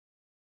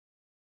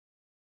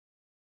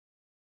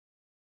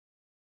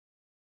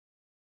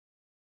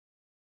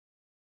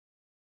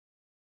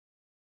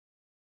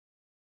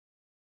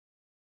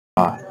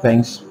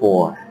Thanks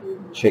for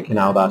checking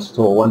out our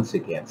store once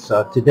again.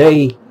 So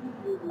today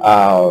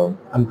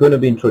I'm going to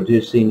be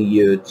introducing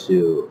you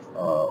to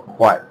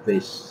quite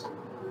this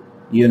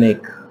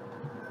unique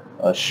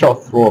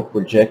short throw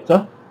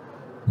projector.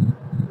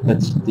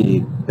 That's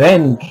the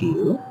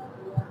Benq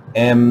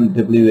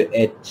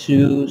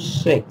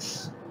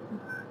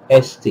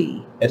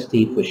MW826ST,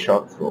 ST for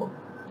short throw.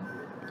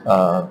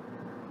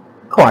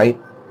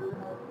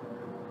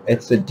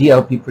 It's a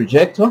DLP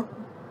projector.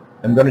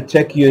 I'm going to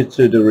take you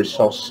to the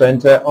resource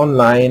center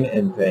online,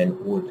 and then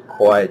we'll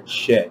quite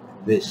check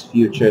these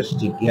features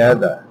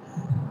together.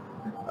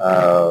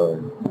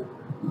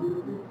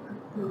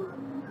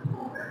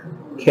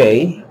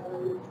 Okay,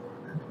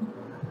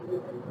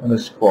 I'm going to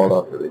scroll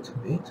up a little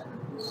bit.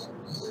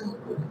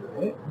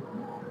 Okay.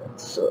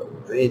 So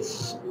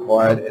it's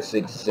quite as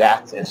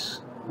exact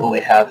as what we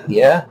have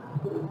here.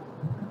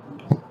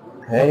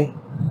 Okay.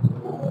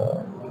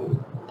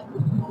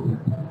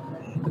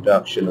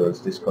 Production was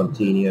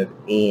discontinued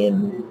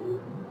in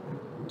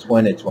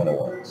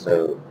 2021.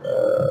 So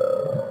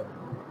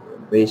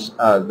these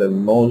are the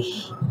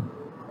most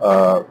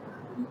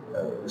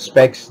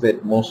specs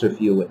that most of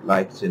you would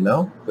like to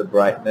know. The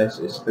brightness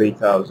is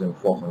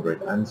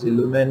 3400 ANSI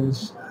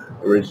lumens.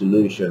 The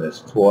resolution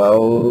is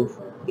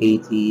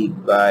 1280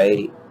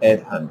 by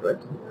 800.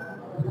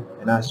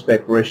 An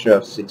aspect ratio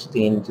of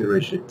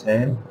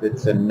 16:10.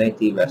 It's a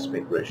native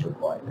aspect ratio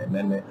point, and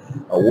then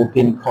a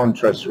whooping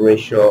contrast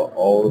ratio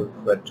of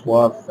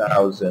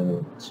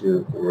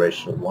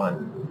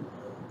 12,000:1.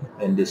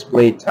 And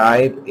display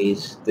type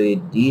is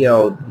the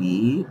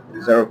DLP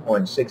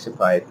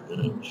 0.65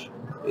 inch.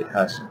 It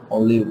has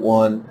only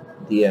one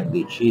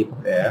DMD chip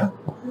there.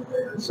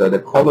 So the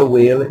color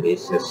wheel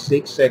is a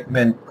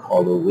 6-segment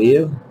color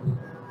wheel.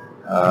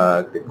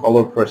 The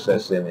color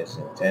processing is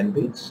in 10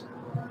 bits.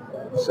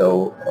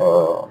 So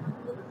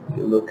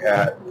you look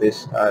at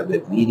this, the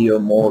video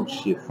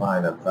modes you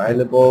find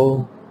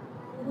available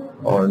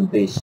on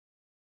this